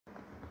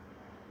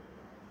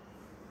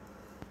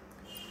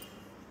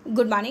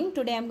Good morning.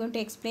 Today I am going to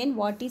explain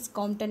what is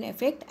Compton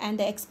effect and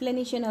the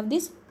explanation of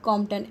this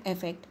Compton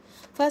effect.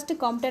 First,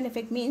 Compton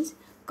effect means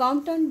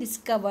Compton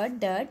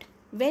discovered that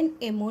when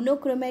a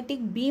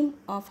monochromatic beam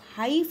of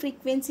high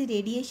frequency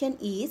radiation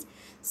is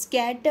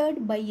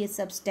scattered by a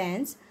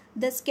substance,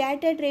 the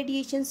scattered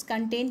radiations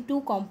contain two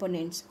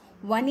components.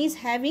 One is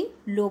having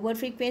lower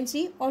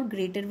frequency or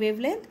greater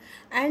wavelength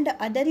and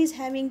the other is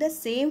having the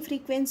same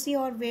frequency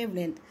or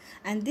wavelength,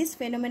 and this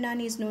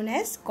phenomenon is known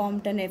as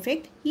Compton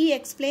effect. He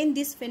explained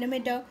this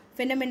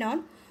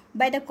phenomenon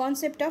by the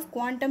concept of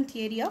quantum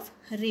theory of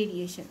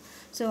radiation.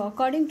 So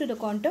according to the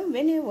quantum,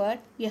 whenever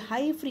a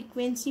high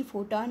frequency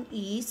photon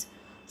is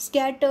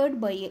scattered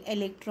by an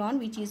electron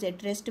which is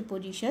at rest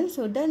position,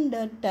 so then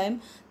that time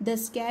the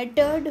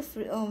scattered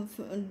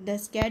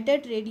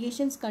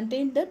radiations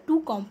contain the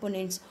two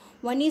components.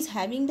 One is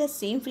having the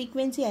same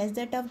frequency as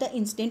that of the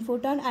incident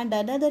photon and the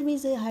other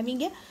is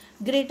having a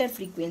greater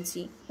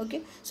frequency.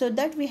 Okay, so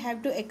that we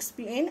have to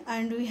explain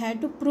and we have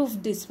to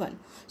prove this one.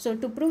 So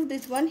to prove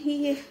this one,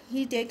 he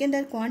taken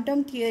the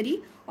quantum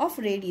theory of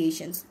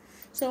radiations.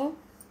 So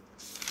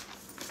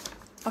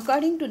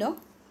according to the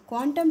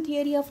quantum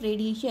theory of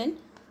radiation,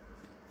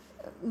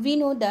 we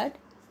know that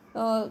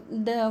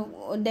the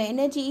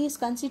energy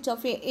consists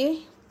of a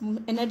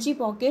energy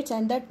pockets,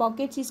 and that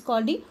pockets is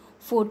called the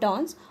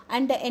photons,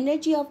 and the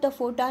energy of the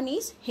photon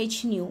is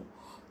h nu,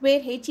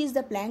 where h is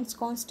the Planck's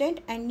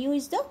constant and nu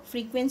is the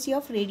frequency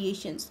of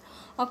radiations.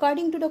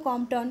 According to the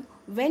Compton,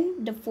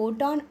 when the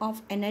photon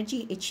of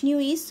energy h nu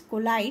is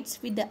collides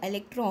with the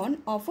electron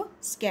of a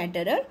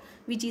scatterer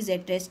which is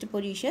at rest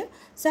position,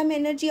 some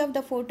energy of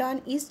the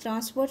photon is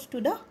transferred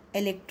to the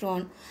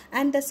electron,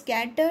 and the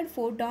scattered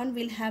photon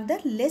will have the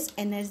less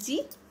energy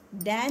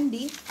than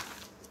the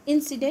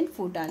incident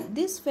photon.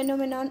 This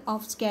phenomenon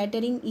of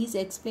scattering is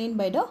explained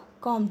by the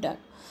Compton.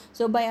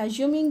 So by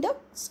assuming the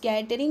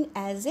scattering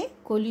as a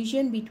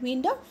collision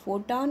between the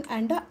photon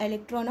and the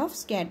electron of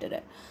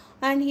scatterer,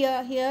 and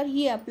here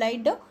he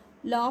applied the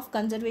law of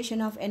conservation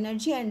of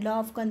energy and law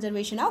of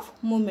conservation of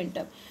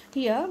momentum.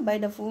 Here by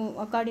the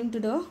according to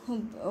the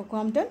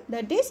Compton,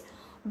 that is,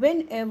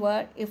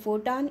 whenever a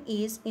photon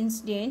is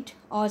incident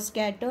or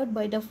scattered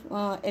by the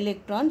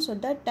electron, so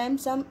that time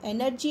some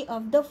energy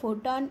of the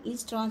photon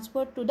is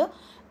transferred to the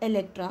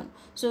electron,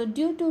 so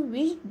due to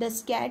which the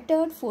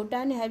scattered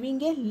photon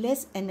having a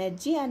less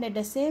energy, and at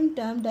the same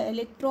time the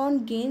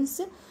electron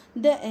gains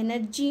the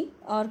energy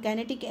or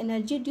kinetic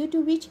energy, due to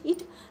which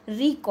it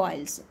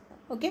recoils.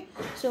 Okay,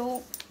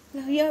 so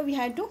here we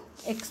had to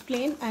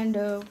explain and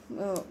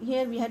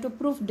here we had to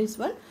prove this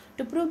one.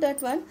 To prove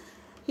that one,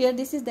 here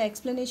this is the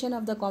explanation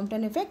of the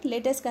Compton effect.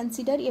 Let us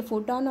consider a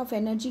photon of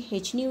energy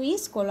h nu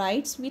is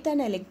collides with an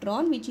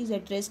electron which is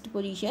at rest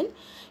position.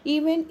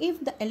 Even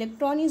if the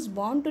electron is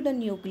bound to the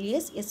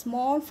nucleus, a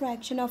small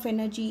fraction of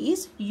energy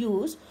is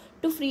used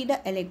to free the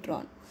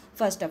electron.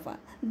 First of all,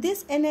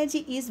 this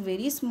energy is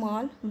very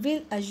small.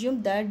 We'll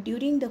assume that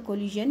during the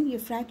collision a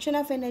fraction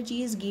of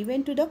energy is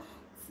given to the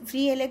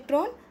free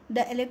electron.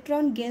 The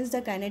electron gains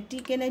the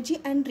kinetic energy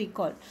and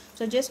recoil.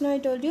 So just now I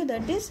told you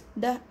that is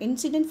the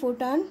incident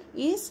photon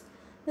is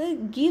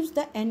gives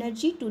the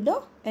energy to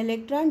the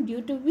electron,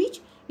 due to which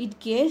it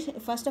gains,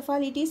 first of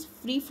all it is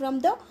free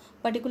from the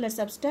particular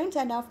substance,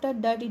 and after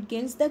that it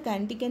gains the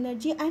kinetic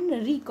energy and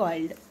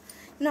recoiled.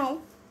 Now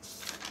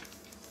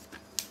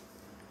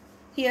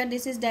here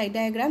this is the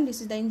diagram. This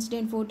is the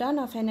incident photon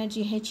of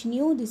energy h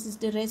nu, this is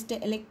the rest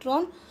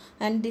electron,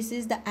 and this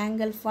is the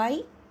angle phi,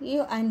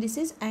 and this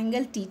is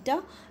angle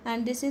theta,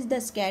 and this is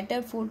the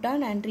scattered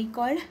photon and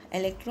recoiled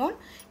electron.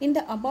 In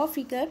the above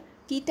figure,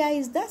 theta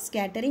is the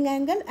scattering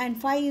angle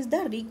and phi is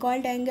the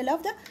recoiled angle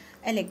of the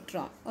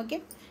electron.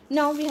 Okay,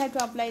 now we have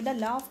to apply the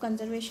law of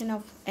conservation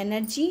of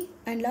energy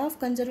and law of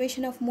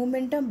conservation of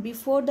momentum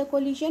before the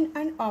collision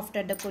and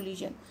after the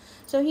collision.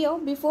 So here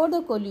before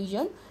the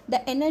collision,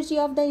 the energy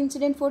of the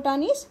incident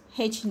photon is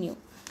h nu.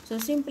 So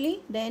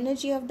simply the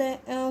energy of the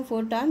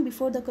photon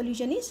before the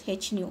collision is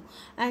h nu,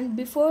 and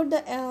before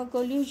the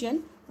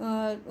collision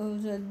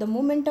the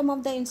momentum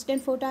of the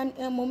incident photon,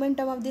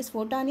 momentum of this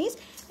photon is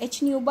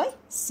h nu by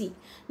c.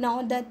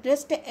 Now the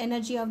rest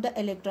energy of the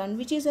electron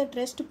which is at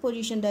rest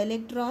position, the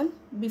electron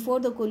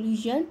before the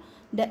collision,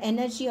 the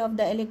energy of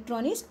the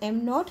electron is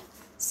m naught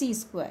c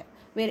square,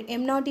 where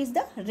m naught is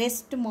the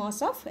rest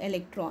mass of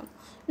electron.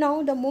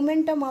 Now the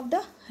momentum of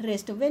the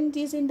rest, when it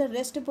is in the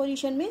rest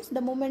position, means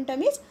the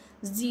momentum is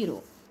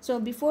 0. So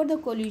before the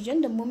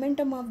collision the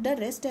momentum of the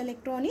rest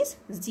electron is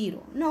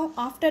 0. Now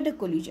after the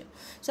collision,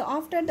 so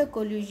after the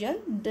collision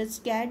the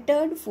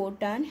scattered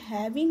photon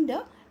having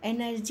the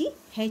energy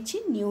h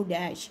nu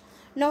dash.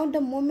 Now the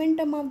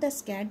momentum of the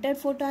scattered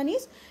photon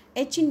is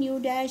h nu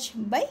dash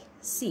by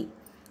c.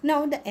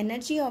 Now the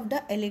energy of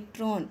the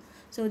electron,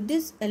 so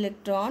this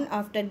electron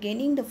after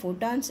gaining the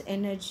photon's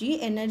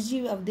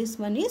energy of this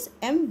one is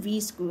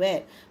mv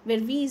square, where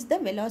v is the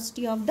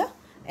velocity of the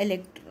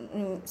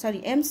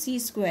mc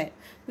square,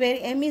 where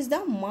m is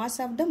the mass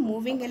of the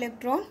moving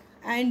electron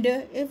and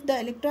if the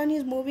electron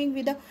is moving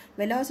with the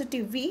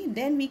velocity v,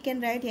 then we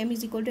can write m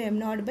is equal to m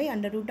naught by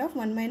under root of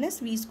 1 minus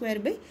v square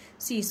by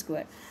c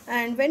square.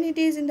 And when it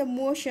is in the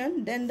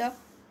motion, then the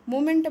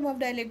momentum of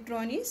the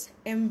electron is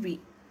mv.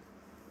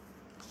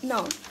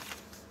 Now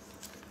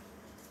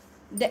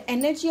the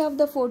energy of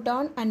the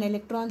photon and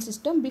electron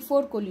system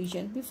before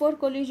collision. Before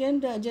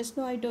collision, just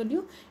now I told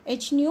you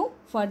h nu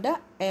for the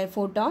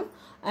photon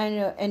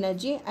and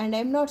energy, and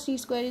m naught c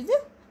square is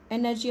the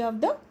energy of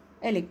the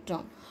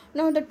electron.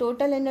 Now the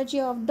total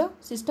energy of the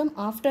system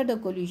after the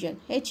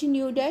collision, h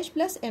nu dash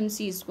plus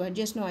mc square,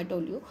 just now I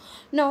told you.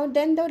 Now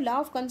then the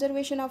law of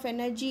conservation of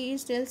energy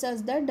tells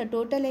us that the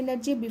total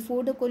energy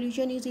before the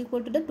collision is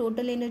equal to the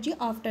total energy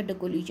after the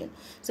collision.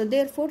 So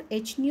therefore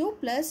h nu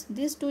plus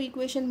these two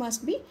equation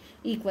must be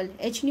equal.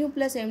 H nu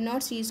plus m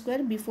naught c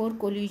square before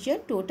collision,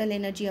 total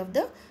energy of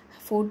the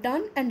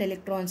photon and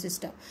electron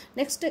system.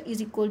 Next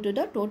is equal to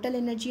the total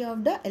energy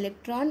of the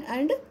electron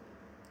and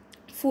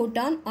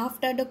photon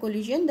after the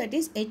collision, that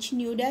is h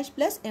nu dash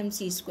plus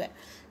mc square.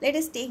 Let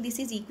us take this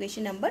is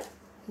equation number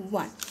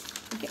 1.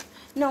 Okay,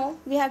 now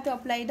we have to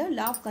apply the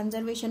law of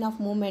conservation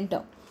of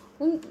momentum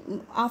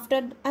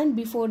after and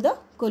before the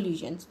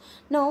collisions.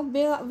 Now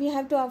we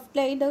have to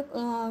apply the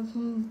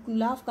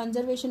law of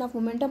conservation of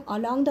momentum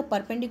along the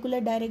perpendicular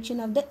direction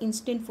of the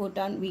incident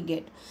photon we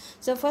get.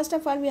 So first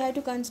of all, we have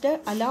to consider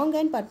along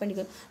and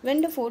perpendicular.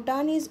 When the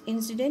photon is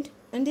incident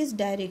in this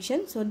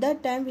direction, so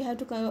that time we have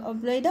to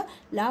apply the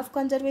law of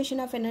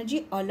conservation of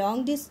energy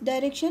along this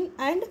direction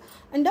and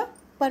in the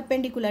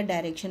perpendicular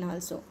direction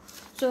also.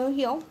 So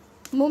here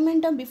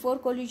momentum before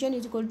collision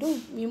is equal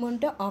to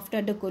momentum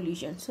after the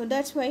collision. So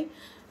that's why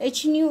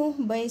h nu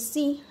by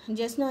c,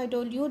 just now I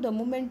told you the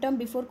momentum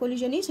before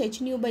collision is h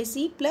nu by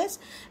c plus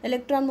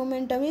electron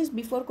momentum is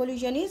before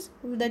collision is,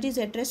 that is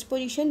at rest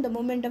position, the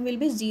momentum will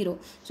be 0.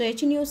 So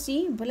h nu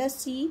c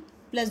plus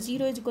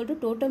 0 is equal to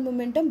total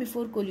momentum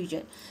before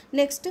collision.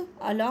 Next,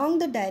 along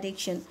the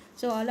direction.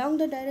 So along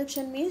the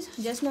direction means,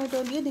 just now I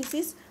told you this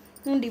is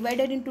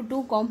divided into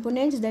two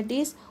components, that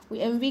is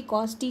mv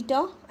cos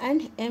theta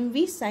and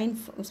mv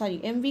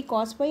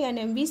cos phi and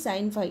mv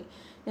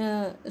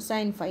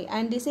sin phi,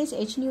 and this is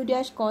h nu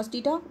dash cos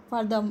theta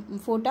for the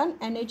photon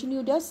and h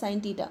nu dash sin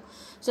theta.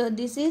 So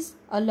this is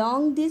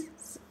along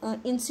this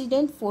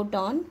incident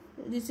photon,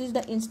 this is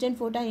the incident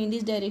photon in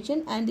this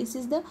direction, and this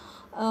is the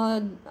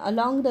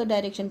along the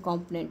direction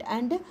component,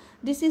 and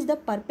this is the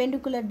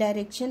perpendicular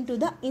direction to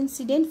the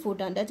incident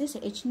photon, that is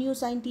h nu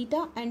sin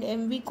theta and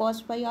mv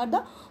cos phi are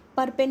the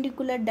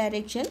perpendicular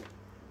direction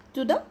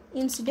to the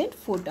incident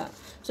photon.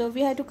 So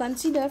we have to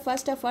consider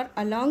first of all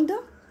along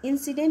the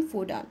incident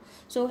photon.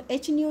 So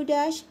h nu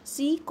dash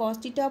c cos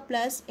theta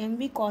plus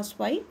mv cos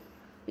phi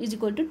is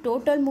equal to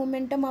total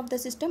momentum of the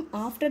system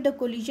after the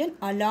collision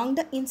along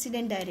the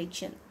incident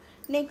direction.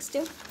 Next,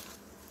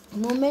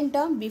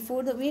 momentum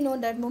before the, we know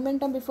that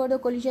momentum before the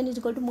collision is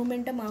equal to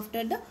momentum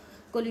after the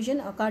collision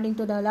according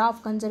to the law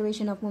of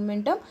conservation of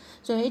momentum.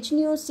 So h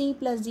nu c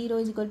plus 0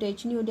 is equal to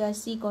h nu dash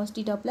c cos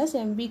theta plus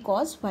mv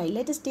cos phi.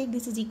 Let us take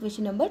this is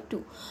equation number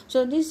 2.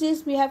 So this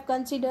is, we have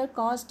considered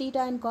cos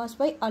theta and cos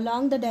phi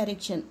along the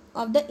direction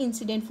of the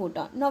incident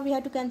photon. Now we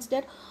have to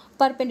consider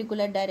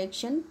perpendicular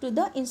direction to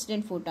the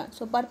incident photon.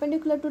 So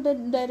perpendicular to the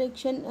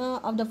direction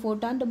of the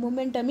photon, the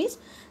momentum is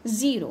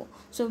 0.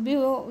 So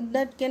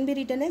that can be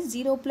written as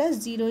 0 plus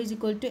 0 is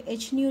equal to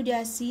h nu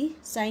dash c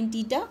sin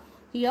theta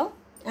here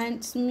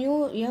and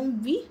mu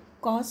mv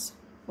cos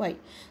phi.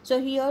 So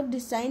here the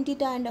sin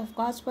theta and of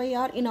cos phi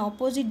are in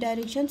opposite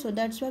direction, so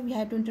that's why we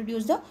have to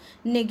introduce the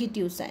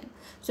negative sign.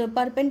 So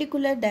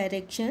perpendicular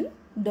direction,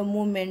 the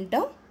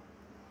momentum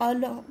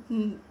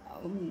along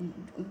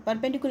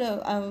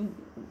perpendicular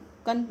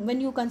when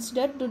you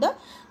consider to the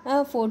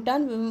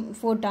photon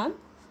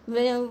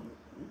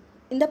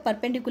in the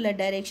perpendicular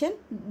direction,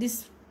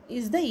 this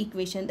is the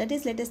equation, that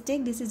is, let us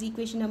take this is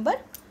equation number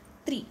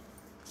 3.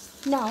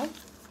 Now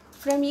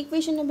from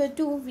equation number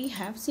 2, we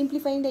have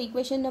simplifying the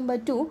equation number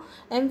 2,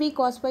 mv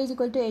cos phi is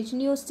equal to h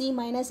nu c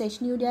minus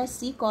h nu dash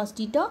c cos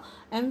theta,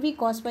 mv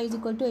cos phi is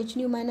equal to h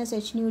nu minus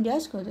h nu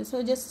dash cos.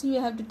 So just you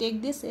have to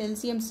take this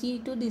LCM c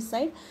to this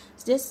side,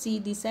 just c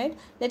this side.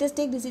 Let us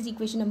take this is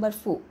equation number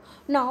 4.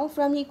 Now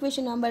from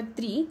equation number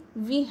 3,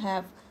 we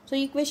have, so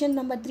equation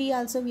number 3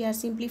 also we are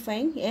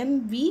simplifying,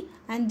 mv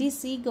and this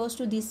c goes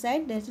to this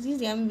side, that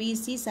is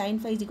mvc sin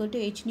phi is equal to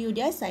h nu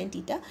dash sin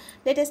theta.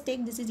 Let us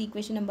take this is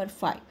equation number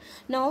 5.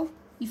 Now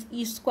if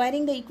you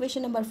squaring the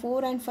equation number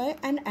 4 and 5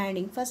 and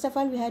adding, first of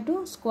all we have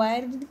to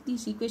square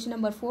this equation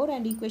number 4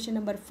 and equation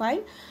number 5,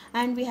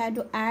 and we have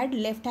to add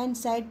left hand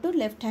side to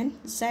left hand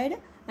side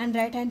and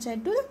right hand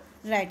side to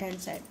the right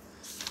hand side.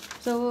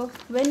 So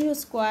when you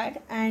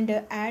square and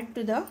add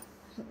to the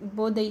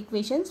both the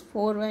equations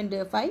 4 and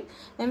 5,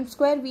 m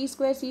square v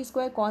square c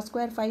square cos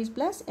square phi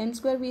plus n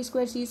square v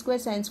square c square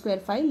sin square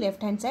phi,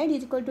 left hand side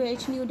is equal to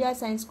h nu dash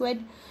sin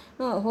squared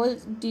whole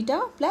theta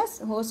plus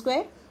whole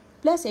square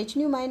plus h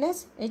nu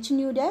minus h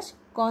nu dash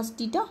cos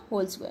theta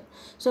whole square.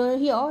 So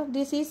here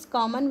this is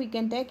common, we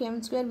can take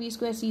m square v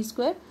square c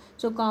square.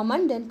 So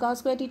common, then cos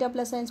square theta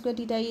plus sin square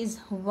theta is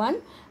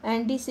 1,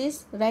 and this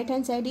is right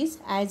hand side is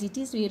as it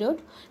is we wrote.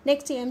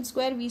 Next m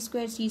square v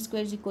square c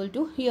square is equal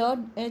to here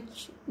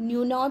h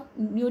nu naught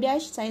nu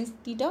dash sin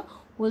theta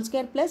whole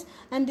square plus,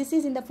 and this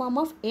is in the form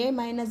of a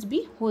minus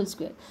b whole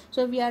square.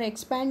 So we are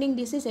expanding,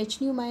 this is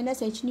h nu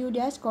minus h nu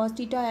dash cos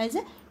theta as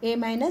a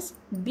minus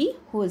b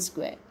whole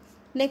square.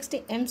 Next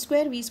m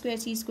square v square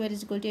c square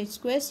is equal to h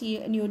square c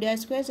nu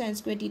dash square sin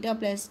square theta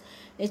plus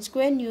h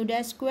square nu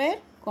dash square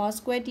cos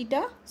square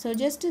theta. So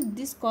just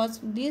this cos,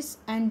 this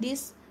and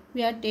this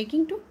we are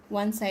taking to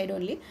one side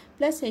only,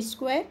 plus h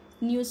square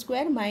nu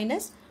square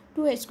minus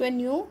 2h square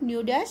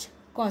nu dash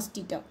cos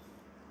theta.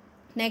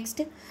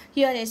 Next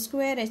here h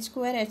square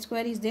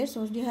is there,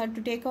 so you have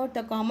to take out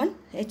the common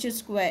h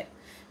square.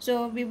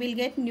 So we will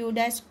get nu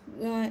dash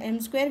m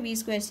square v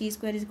square c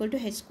square is equal to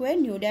h square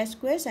nu dash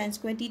square sin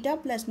square theta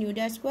plus nu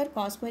dash square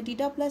cos square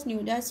theta plus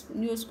nu dash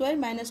nu square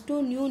minus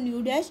 2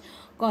 nu dash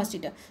cos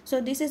theta. So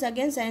this is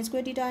again sin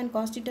square theta and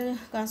cos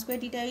square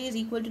theta is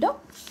equal to the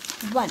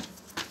 1.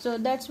 So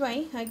that's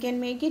why I can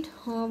make it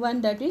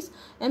 1, that is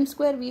m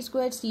square v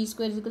square c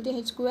square is equal to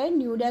h square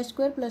nu dash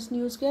square plus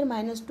nu square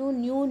minus 2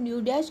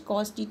 nu dash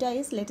cos theta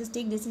is, let us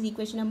take this is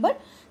equation number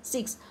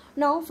 6.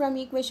 Now from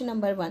equation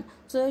number 1,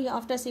 so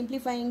after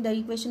simplifying the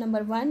equation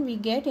number 1, we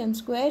get m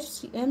square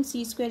m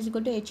c square is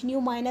equal to h nu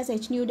minus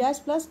h nu dash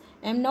plus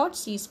m naught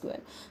c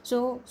square.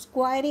 So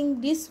squaring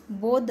this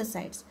both the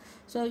sides.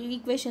 So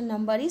equation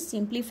number is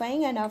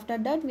simplifying, and after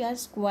that we are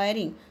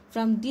squaring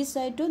from this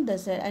side to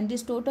this side, and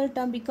this total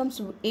term becomes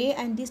a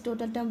and this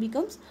total term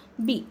becomes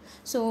b.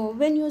 So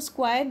when you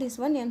square this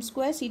one, m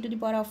square c to the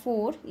power of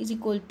 4 is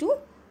equal to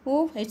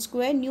h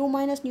square nu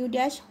minus nu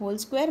dash whole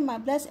square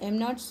plus m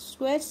naught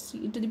square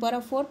c to the power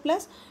of 4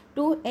 plus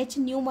 2h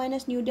nu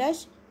minus nu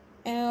dash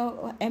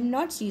m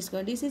naught c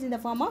square. This is in the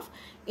form of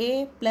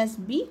a plus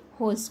b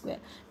whole square.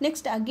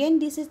 Next again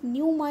this is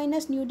nu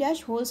minus nu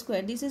dash whole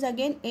square, this is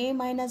again a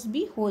minus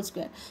b whole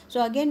square.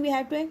 So again we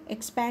have to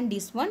expand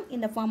this one in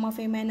the form of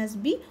a minus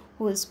b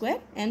whole square.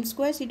 M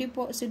square c to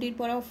the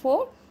power of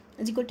 4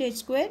 is equal to h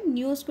square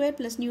nu square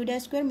plus nu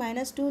dash square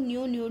minus 2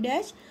 nu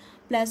dash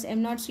plus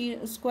m naught c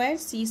square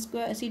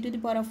c to the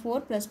power of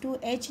 4 plus 2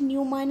 h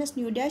nu minus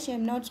nu dash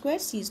m naught square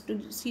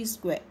c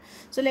square.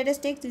 So let us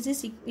take this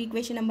is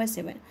equation number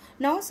 7.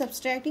 Now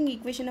subtracting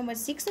equation number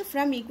 6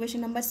 from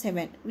equation number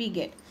 7 we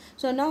get.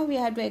 So now we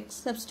have to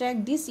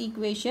subtract this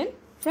equation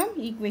from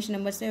equation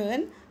number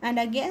 7, and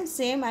again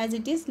same as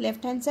it is,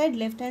 left hand side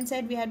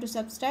we have to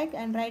subtract,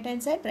 and right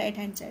hand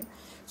side.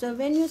 So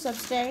when you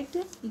subtract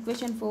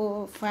equation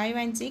 4, 5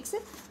 and 6,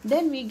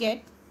 then we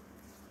get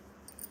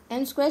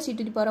m square c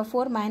to the power of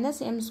 4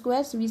 minus m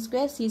square v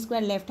square c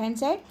square left hand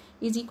side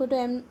is equal to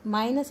m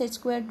minus h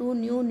square 2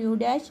 nu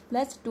dash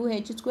plus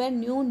 2h square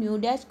nu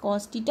dash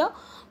cos theta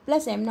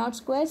plus m naught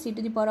square c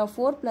to the power of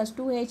 4 plus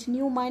 2h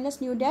nu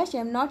minus nu dash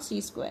m naught c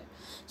square.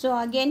 So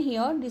again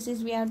here this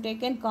is we have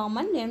taken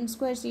common m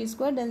square c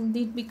square, then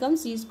it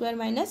becomes c square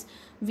minus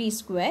v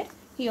square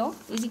here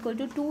is equal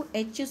to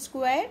 2h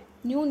square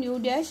nu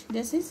dash.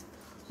 This is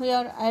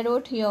here I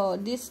wrote here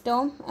this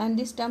term, and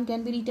this term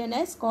can be written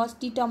as cos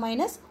theta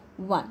minus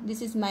 1.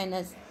 This is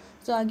minus,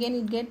 so again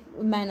it get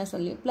minus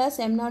only, plus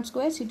m naught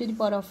square c to the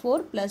power of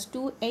 4 plus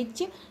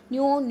 2h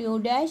nu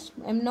dash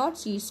m naught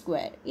c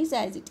square is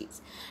as it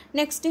is.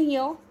 Next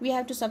here we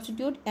have to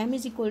substitute m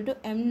is equal to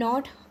m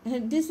naught,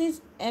 this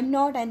is m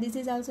naught and this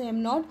is also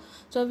m naught.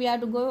 So we have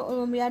to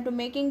go we have to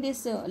making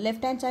this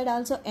left hand side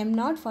also m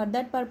naught. For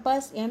that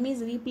purpose m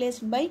is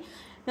replaced by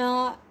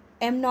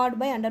m naught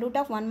by under root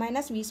of 1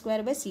 minus v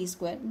square by c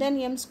square. Then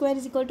m square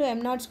is equal to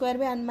m naught square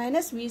by 1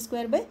 minus v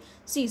square by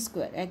c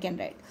square I can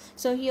write.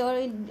 So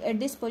here at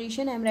this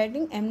position I am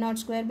writing m naught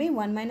square by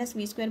 1 minus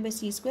v square by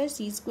c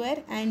square,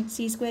 and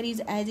c square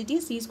is as it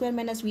is, c square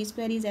minus v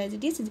square is as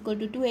it is equal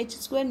to 2h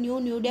square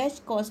nu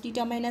dash cos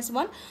theta minus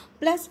 1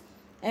 plus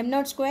m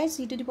naught square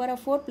c to the power of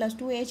 4 plus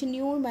 2h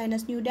nu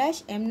minus nu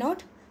dash m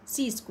naught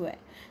c square.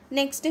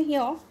 Next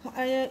here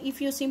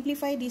if you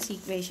simplify this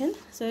equation,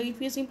 so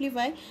if you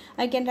simplify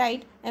I can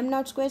write m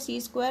naught square c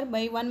square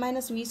by 1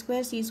 minus v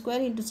square c square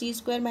into c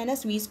square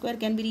minus v square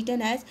can be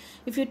written as,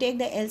 if you take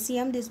the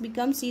LCM this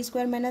becomes c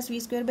square minus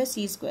v square by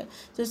c square.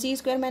 So c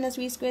square minus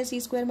v square, c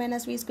square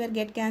minus v square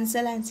get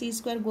cancelled, and c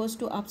square goes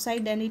to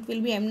upside, then it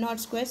will be m naught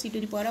square c to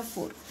the power of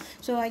 4.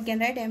 So I can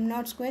write m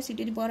naught square c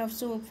to the power of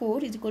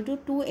 4 is equal to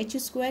 2h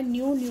square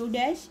nu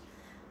dash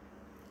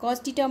cos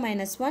theta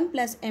minus 1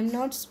 plus m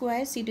naught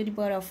square c to the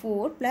power of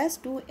 4 plus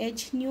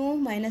 2h nu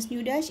minus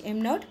nu dash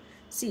m naught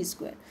c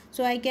square.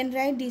 So I can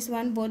write this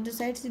one, both the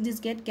sides this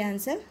get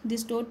cancelled,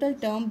 this total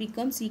term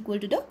becomes equal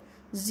to the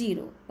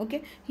 0.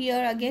 Okay,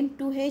 here again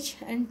 2h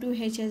and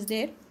 2h is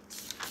there,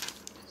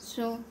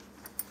 so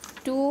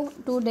 2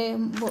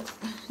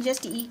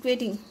 just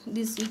equating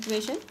this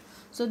equation.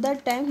 So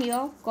that time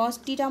here cos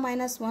theta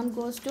minus 1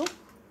 goes to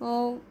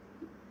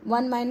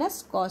 1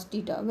 minus cos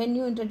theta when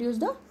you introduce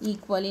the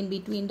equal in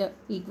between the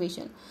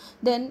equation.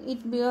 Then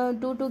it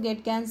 2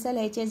 get cancel,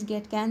 h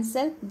get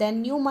cancel,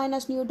 then nu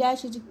minus nu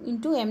dash is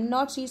into m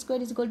naught c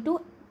square is equal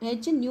to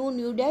h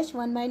nu dash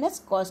 1 minus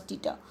cos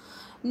theta.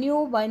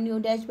 Nu by nu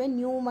dash by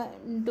nu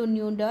into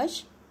nu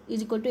dash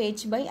is equal to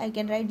h by, I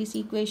can write this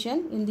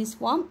equation in this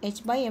form,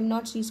 h by m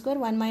naught c square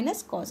 1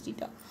 minus cos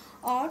theta.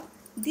 Or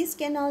this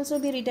can also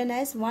be written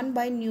as 1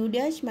 by nu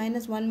dash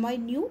minus 1 by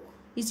nu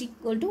is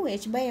equal to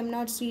h by m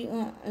naught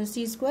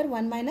c square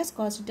 1 minus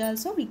cos theta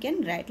also we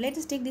can write. Let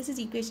us take this as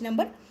equation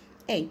number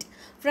 8.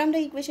 From the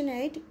equation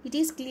 8, it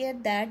is clear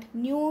that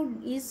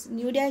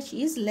nu dash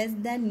is less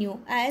than nu,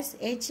 as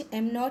h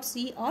m naught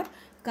c are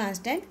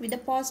constant with the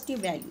positive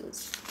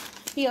values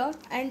here,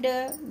 and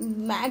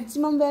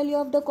maximum value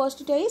of the cos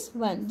theta is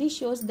 1. This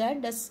shows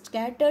that the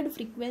scattered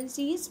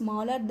frequency is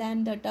smaller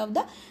than that of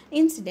the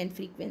incident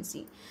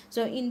frequency.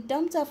 So in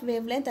terms of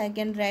wavelength, I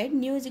can write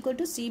nu is equal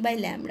to c by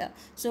lambda.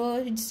 So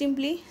it's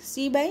simply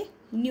c by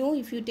nu.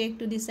 If you take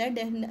to this side,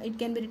 then it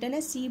can be written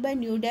as c by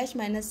nu dash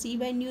minus c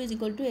by nu is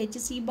equal to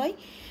hc by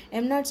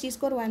m naught c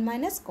square 1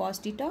 minus cos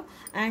theta,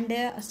 and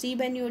c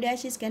by nu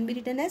dash is can be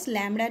written as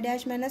lambda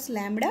dash minus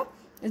lambda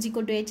is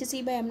equal to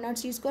hc by m naught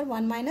c square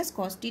 1 minus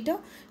cos theta.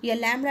 Here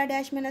lambda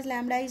dash minus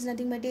lambda is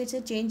nothing but it's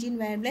a change in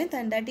wavelength,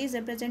 and that is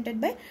represented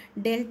by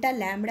delta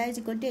lambda is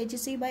equal to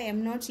hc by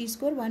m naught c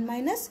square 1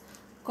 minus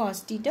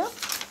cos theta.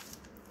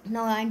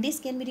 Now, and this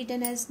can be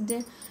written as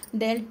the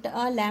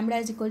delta lambda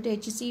is equal to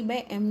hc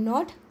by m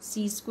naught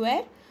c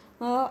square,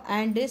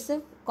 and this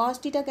cos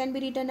theta can be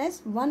written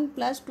as 1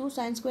 plus 2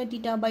 sin square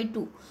theta by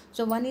 2.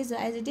 So 1 is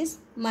as it is,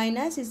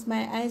 minus is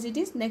as it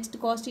is. Next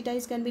cos theta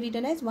is can be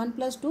written as 1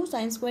 plus 2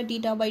 sin square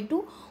theta by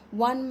 2.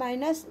 1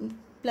 minus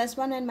plus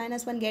 1 and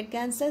minus 1 get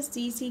cancelled,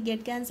 c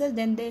get cancelled,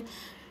 then the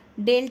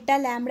delta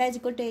lambda is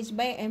equal to h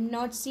by m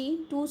naught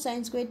c 2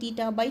 sin square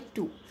theta by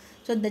 2.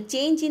 So the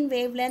change in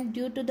wavelength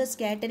due to the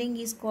scattering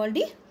is called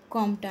the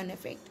Compton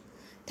effect.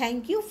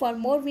 Thank you. For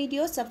more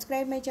videos,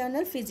 subscribe my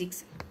channel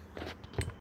Physics.